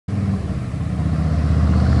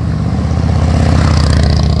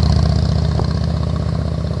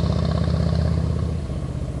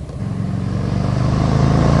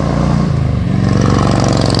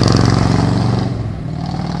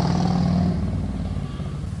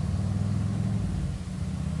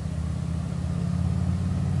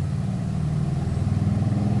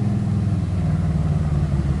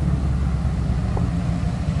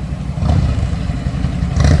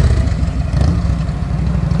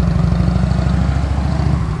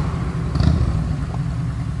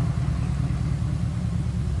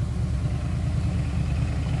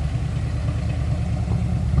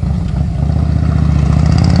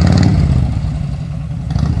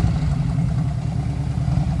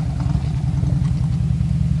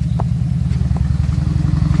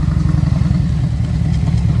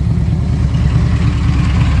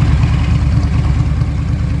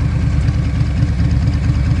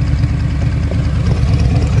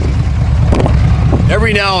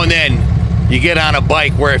Every now and then you get on a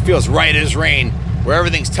bike where it feels right as rain, where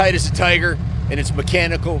everything's tight as a tiger and it's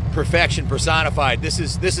mechanical perfection personified. This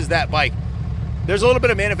is that bike. There's a little bit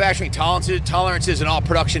of manufacturing tolerances in all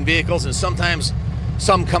production vehicles, and sometimes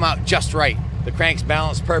some come out just right. The crank's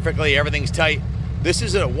balanced perfectly, everything's tight. This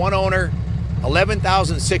is a one owner,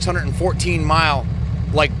 11,614 mile,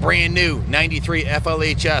 like brand new 93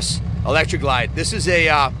 FLHS Electra Glide. This is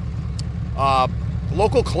a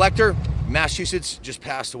local collector. Massachusetts just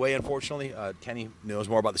passed away, unfortunately. Kenny knows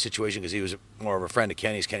more about the situation because he was more of a friend of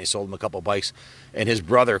Kenny's. Kenny sold him a couple bikes, and his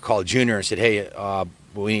brother called Junior and said, "Hey,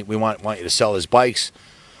 we want you to sell his bikes.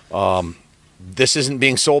 This isn't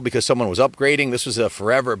being sold because someone was upgrading. This was a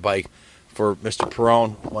forever bike for Mr.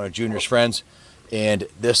 Perone, one of Junior's friends, and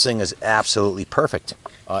this thing is absolutely perfect.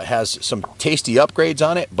 It has some tasty upgrades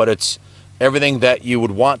on it, but it's everything that you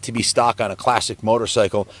would want to be stock on a classic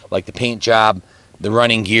motorcycle, like the paint job, the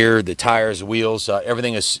running gear, the tires, the wheels.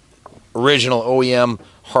 Everything is original OEM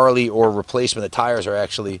Harley or replacement. The tires are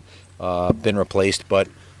actually been replaced, but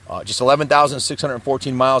just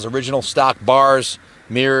 11,614 miles, original stock bars,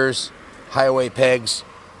 mirrors, highway pegs,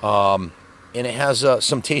 and it has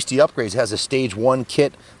some tasty upgrades. It has a stage 1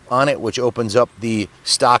 kit on it, which opens up the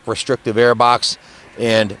stock restrictive air box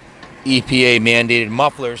and EPA mandated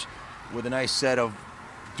mufflers with a nice set of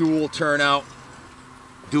dual turnout,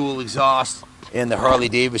 dual exhaust, and the Harley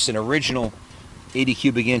Davidson original 80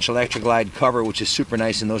 cubic inch Electra Glide cover, which is super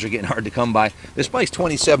nice, and those are getting hard to come by. This bike's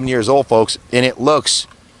 27 years old, folks, and it looks,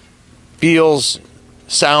 feels,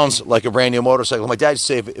 sounds like a brand new motorcycle. My dad used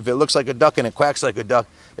to say, if it looks like a duck and it quacks like a duck,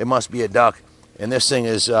 it must be a duck. And this thing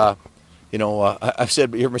is, you know, I've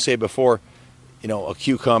said, you heard me say before, you know, a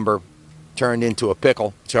cucumber turned into a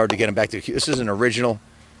pickle. It's hard to get them back to. This is an original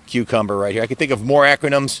cucumber right here. I can think of more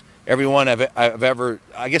acronyms. Everyone I've ever,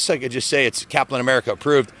 I guess I could just say it's Kaplan America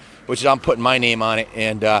approved, which is I'm putting my name on it.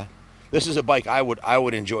 And this is a bike I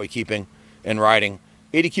would enjoy keeping and riding.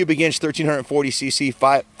 80 cubic inch, 1340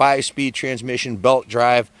 cc, 5-speed transmission, belt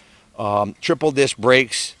drive, triple disc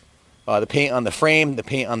brakes, the paint on the frame, the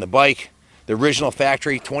paint on the bike, the original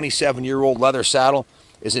factory 27-year-old leather saddle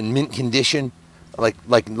is in mint condition, like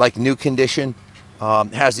new condition.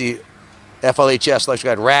 Has the FLHS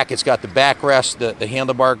Electra Glide rack. It's got the backrest, the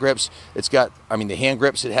handlebar grips. It's got, I mean, the hand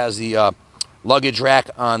grips. It has the luggage rack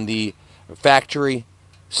on the factory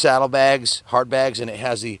saddlebags, hard bags, and it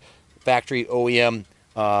has the factory OEM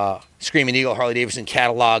Screaming Eagle Harley Davidson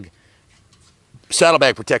catalog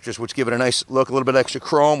saddlebag protectors, which give it a nice look, a little bit extra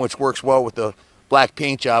chrome, which works well with the black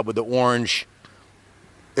paint job with the orange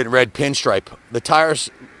and red pinstripe. The tires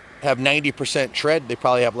have 90% tread. They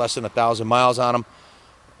probably have less than 1,000 miles on them.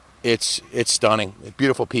 It's stunning. A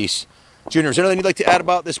beautiful piece. Junior, is there anything you'd like to add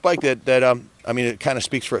about this bike that I mean, it kind of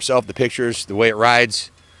speaks for itself, the pictures, the way it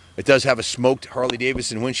rides. It does have a smoked Harley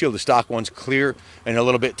Davidson windshield. The stock one's clear and a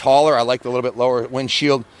little bit taller. I like the little bit lower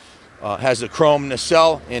windshield. Has the chrome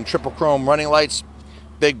nacelle and triple chrome running lights.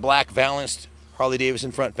 Big black balanced Harley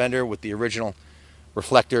Davidson front fender with the original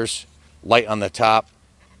reflectors, light on the top,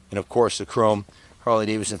 and of course the chrome Harley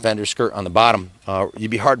Davidson fender skirt on the bottom.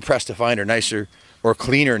 You'd be hard pressed to find a nicer or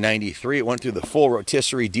cleaner 93. It went through the full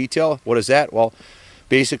rotisserie detail. What is that? Well,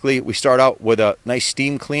 basically we start out with a nice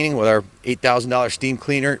steam cleaning with our $8,000 steam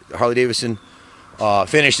cleaner. Harley Davidson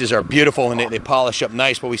finishes are beautiful and they polish up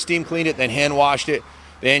nice, but we steam cleaned it, then hand washed it.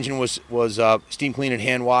 The engine was steam cleaned and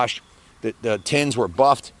hand washed. The tins were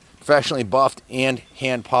buffed, professionally buffed and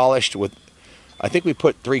hand polished with, I think we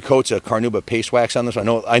put 3 coats of Carnauba paste wax on this. I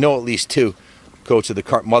know at least 2 coats of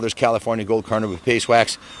the Mother's California Gold Carnauba paste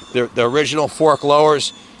wax. The original fork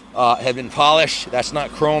lowers have been polished. That's not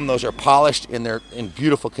chrome. Those are polished and they're in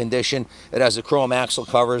beautiful condition. It has the chrome axle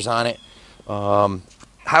covers on it.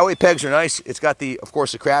 Highway pegs are nice. It's got of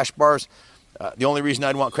course, the crash bars. The only reason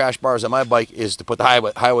I'd want crash bars on my bike is to put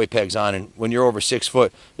the highway pegs on. And when you're over 6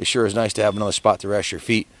 foot, it sure is nice to have another spot to rest your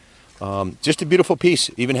feet. Just a beautiful piece.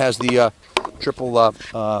 Even has the triple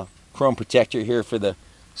chrome protector here for the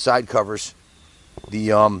side covers.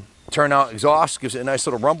 The turnout exhaust gives it a nice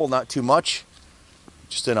little rumble, not too much,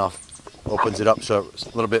 just enough. Opens it up so it's a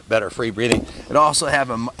little bit better free breathing. It also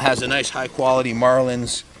has a nice high quality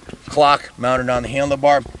Marlins clock mounted on the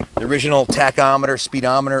handlebar. The original tachometer,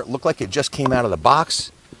 speedometer, looked like it just came out of the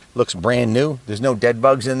box. Looks brand new. There's no dead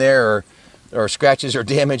bugs in there or scratches or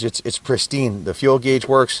damage. It's pristine. The fuel gauge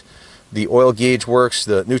works. The oil gauge works.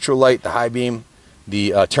 The neutral light, the high beam,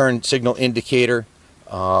 the turn signal indicator.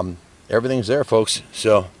 Everything's there, folks.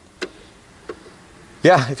 So,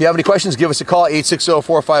 yeah, if you have any questions, give us a call,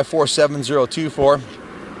 860-454-7024.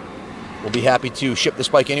 We'll be happy to ship this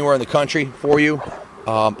bike anywhere in the country for you.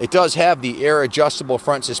 It does have the air adjustable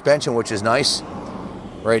front suspension, which is nice.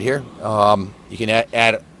 right here. You can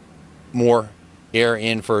add more air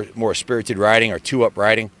in for more spirited riding or two-up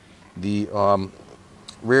riding. The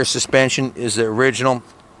rear suspension is the original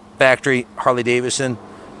factory Harley Davidson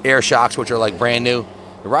air shocks, which are like brand new.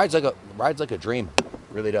 It rides like a dream. It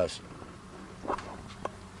really does.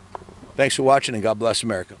 Thanks for watching, and God bless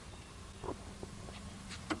America.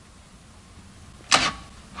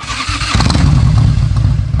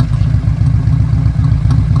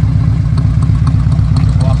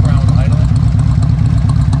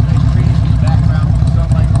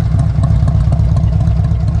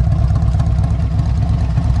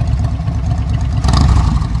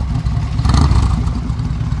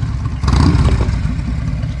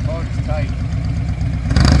 Tight.